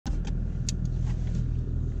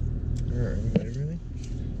Really?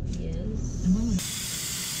 Yes.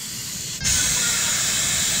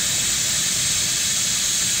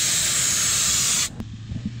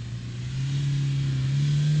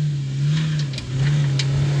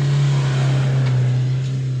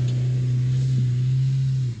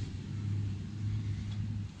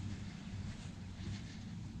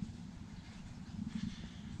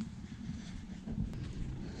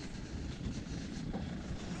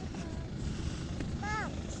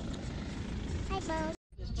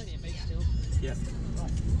 There's plenty of meat still. Yeah.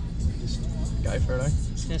 Just go for it, eh?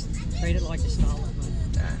 Just treat it like you stole it, mate.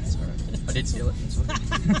 Nah, it's alright. I did steal it.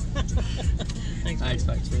 Thanks, Thanks,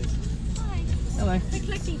 mate. Cheers. Hi. Hello. We're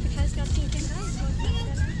collecting for Coast Guard Pink and Gold.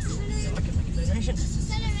 I can make a donation.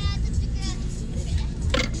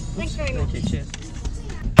 Thanks very much. Thank you. Cheers.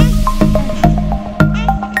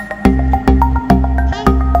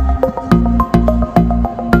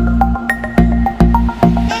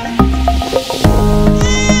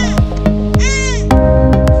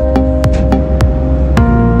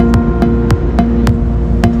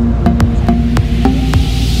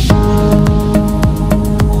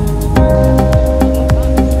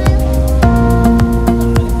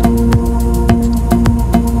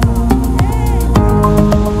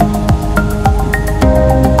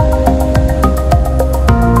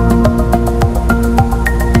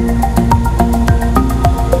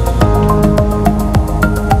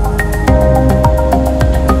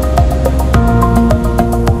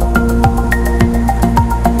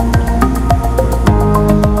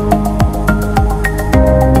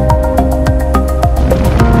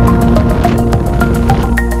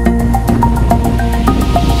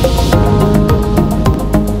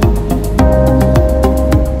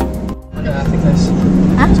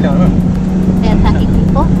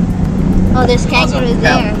 Oh, there's kangaroos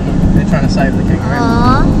there. They're trying to save the kangaroo.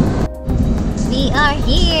 Aww. We are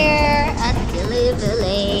here at Dilli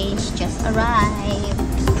Village. Just arrived.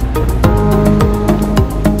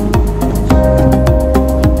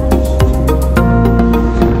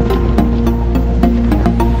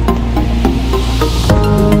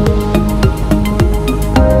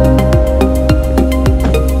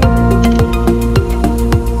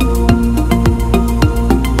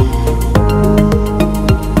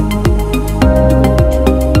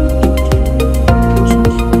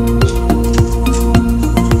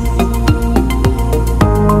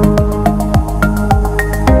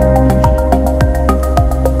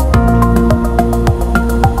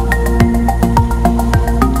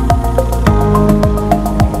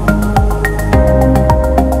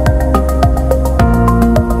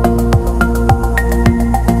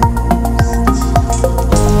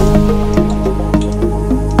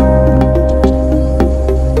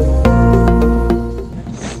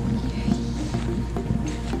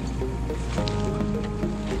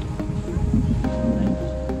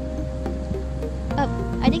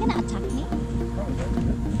 Are they gonna attack me?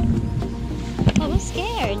 I was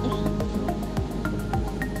scared.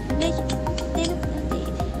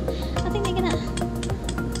 I think they're gonna.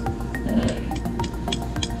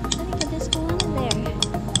 I think they're just going in there.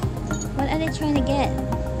 What are they trying to get?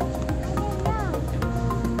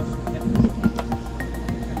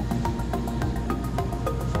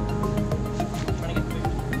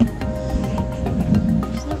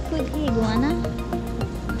 There's no food here, iguana.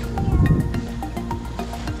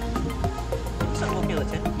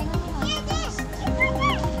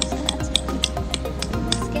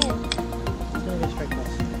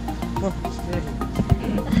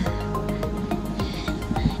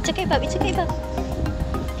 It's okay, Bob. It's okay, Bob.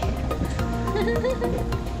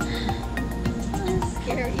 That's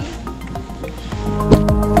scary.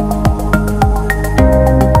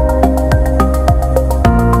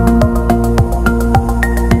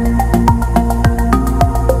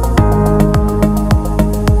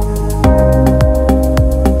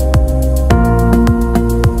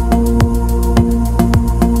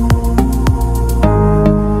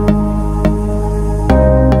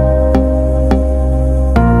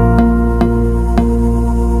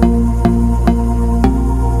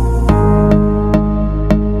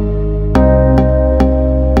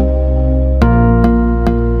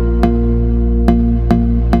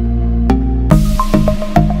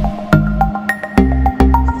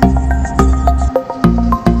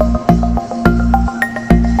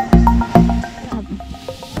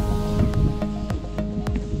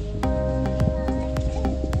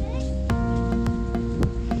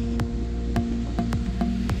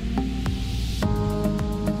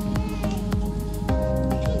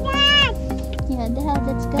 Dad,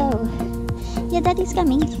 let's go. Yeah, Daddy's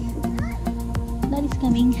coming. Daddy's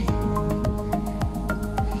coming.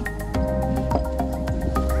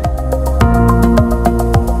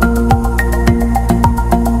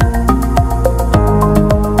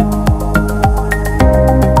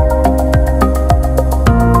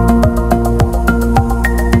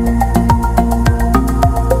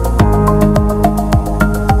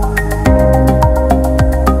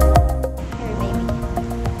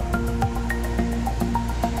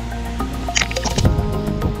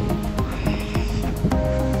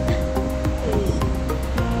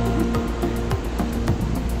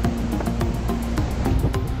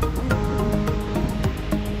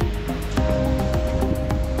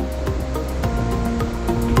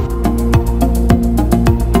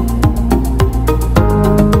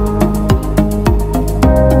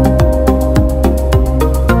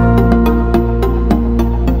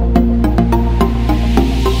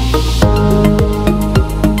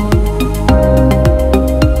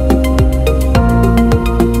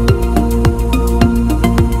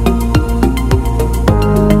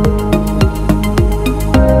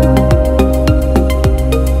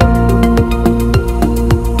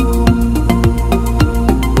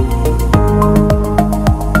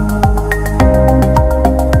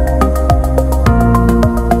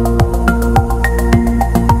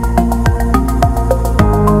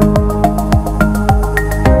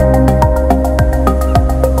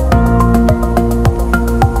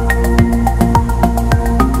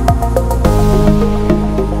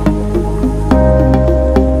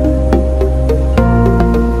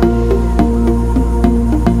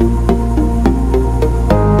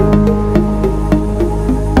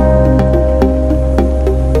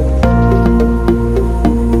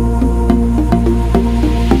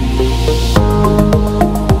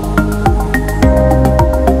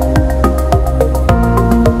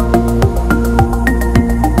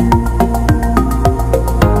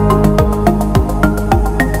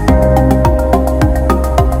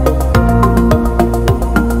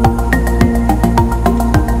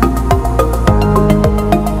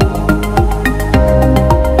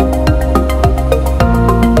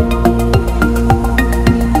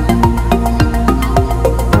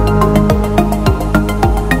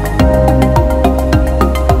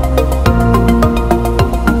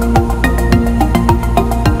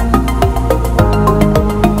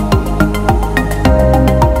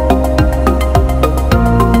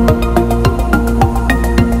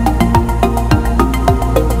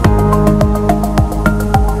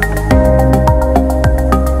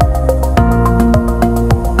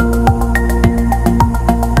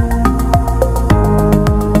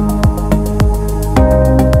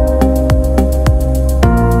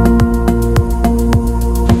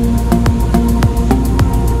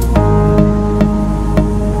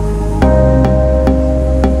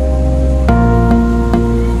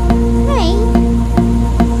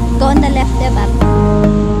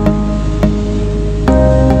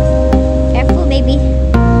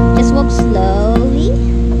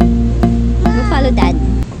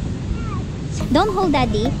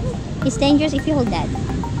 steady. It's dangerous if you hold that.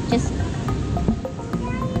 Just...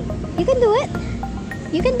 You can do it.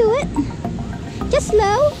 You can do it. Just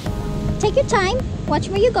slow. Take your time. Watch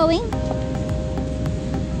where you're going.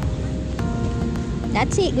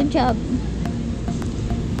 That's it. Good job.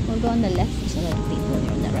 We'll go on the left. There's a lot of people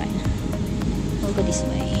here on the right. We'll go this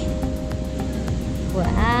way.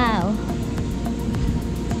 Wow.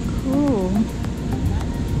 Cool.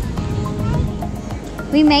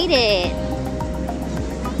 We made it.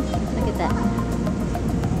 Look at that.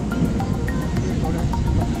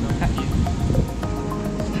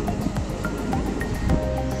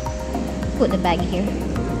 Put the bag here.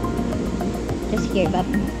 Just here, Bob.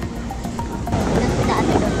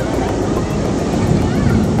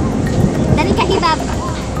 Dali ka, Bob.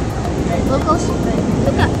 We'll go.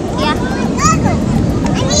 Look up. Yeah.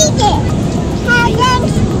 I need it.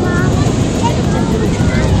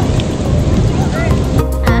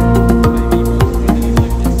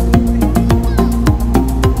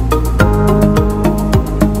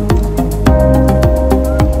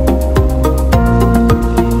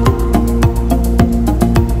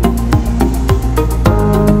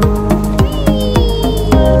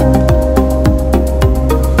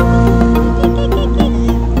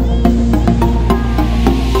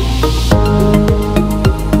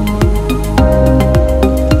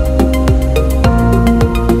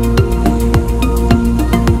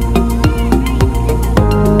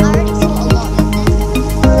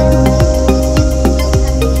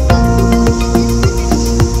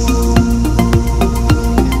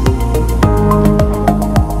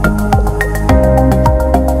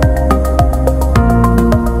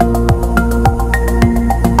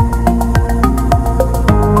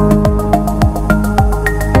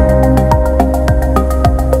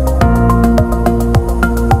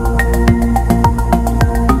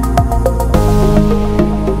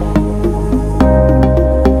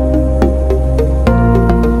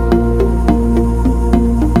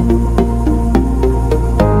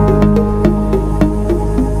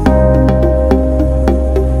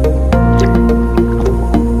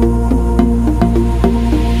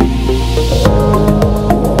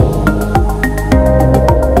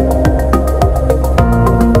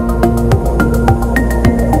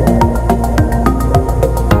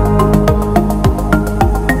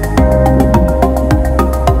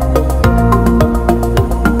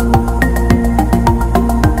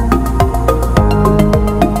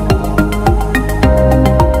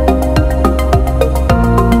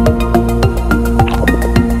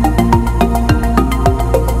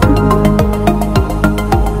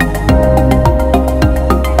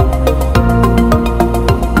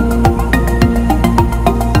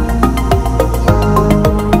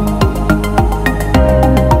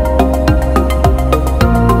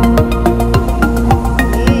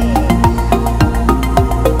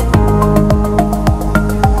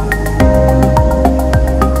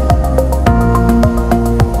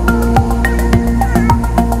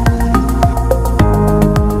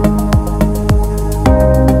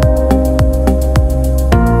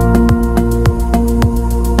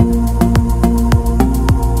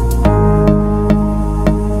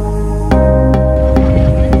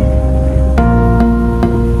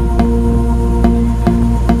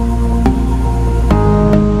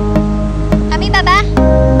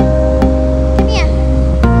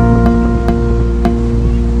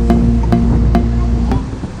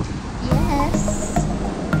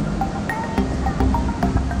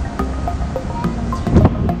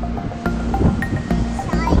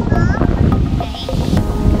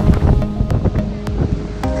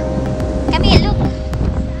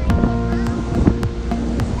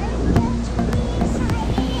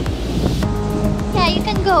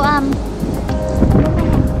 Thanks, Mom.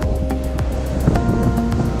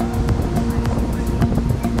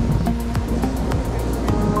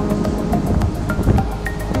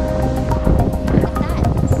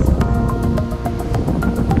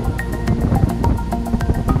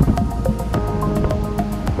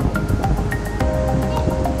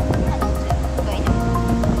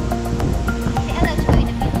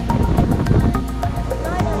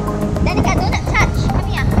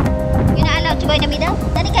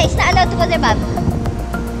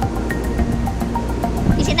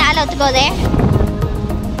 To go there?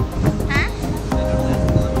 Huh?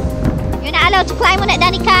 You're not allowed to climb on it,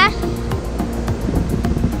 Danica.